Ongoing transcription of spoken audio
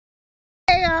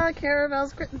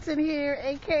Caramel's Crittenton here,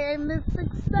 aka Miss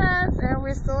Success, and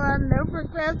we're still on no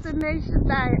procrastination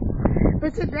diet.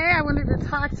 But today I wanted to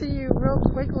talk to you real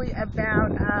quickly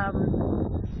about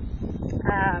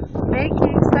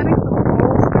setting some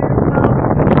goals for yourself.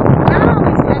 Not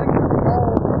only setting some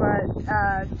goals, but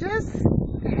just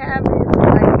having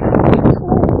like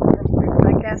tools,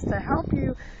 I guess, to help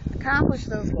you accomplish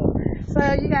those goals. So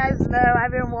you guys know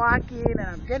I've been walking and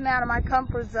I'm getting out of my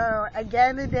comfort zone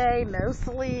again today, no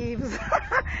sleeves,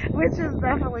 which is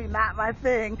definitely not my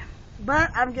thing,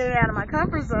 but I'm getting out of my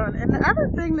comfort zone. And the other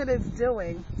thing that it's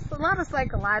doing, it's a lot of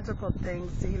psychological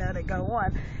things, that go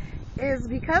on, is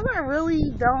because I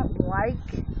really don't like,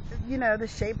 the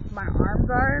shape my arms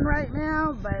are in right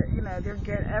now, but, they're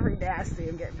good every day. I see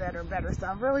them get better and better, so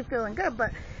I'm really feeling good.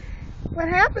 But what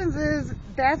happens is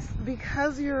that's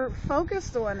because you're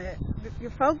focused on it.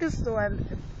 You're focused on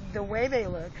the way they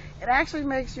look. It actually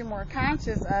makes you more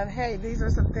conscious of, hey, these are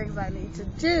some things I need to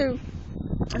do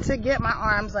to get my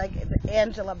arms like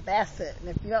Angela Bassett. And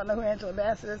if you don't know who Angela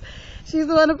Bassett is, she's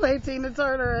the one who played Tina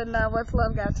Turner in What's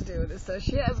Love Got to Do with It. So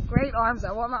she has great arms.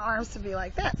 I want my arms to be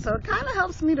like that. So it kind of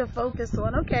helps me to focus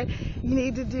on, okay, you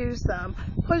need to do some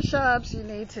push-ups, you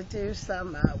need to do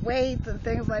some weights and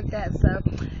things like that. So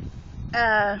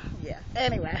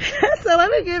anyway, so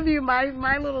let me give you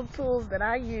my little tools that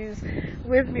I use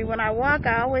with me when I walk.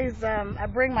 I always I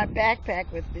bring my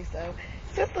backpack with me, so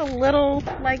it's just a little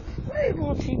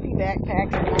little cheapy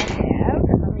backpacks that I have.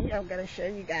 And I'm gonna show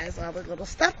you guys all the little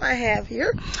stuff I have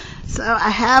here. So I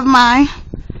have my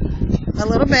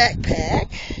little backpack,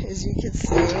 as you can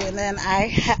see, and then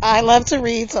I love to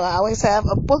read, so I always have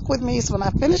a book with me, so when I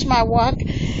finish my walk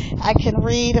I can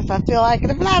read if I feel like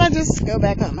it. If not, I just go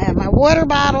back home. I have my water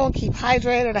bottle, keep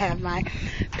hydrated. I have my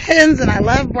pens, and I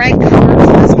love bright colors.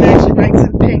 This one actually writes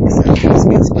in pink, so it keeps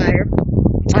me inspired.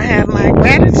 I have my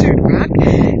gratitude rock,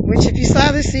 which if you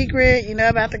saw The Secret, you know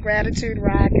about the gratitude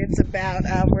rock. It's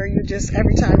about where you just,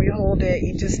 every time you hold it,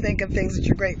 you just think of things that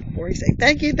you're grateful for. You say,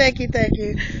 thank you, thank you, thank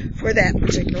you for that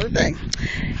particular thing.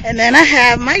 And then I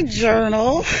have my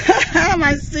journal,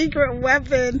 my secret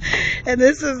weapon, and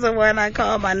this is the one I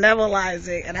call my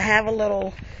nebulizing. And I have a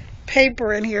little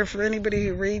paper in here for anybody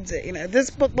who reads it.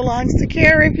 This book belongs to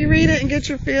Carrie. If you read it and get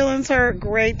your feelings hurt,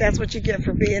 great. That's what you get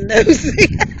for being nosy.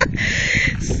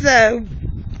 So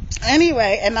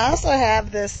anyway, and I also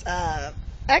have this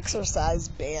exercise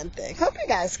band thing. Hope you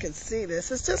guys can see this.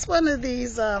 It's just one of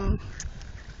these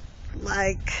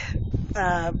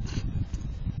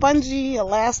bungee,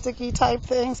 elasticy type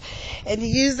things, and you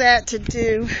use that to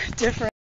do different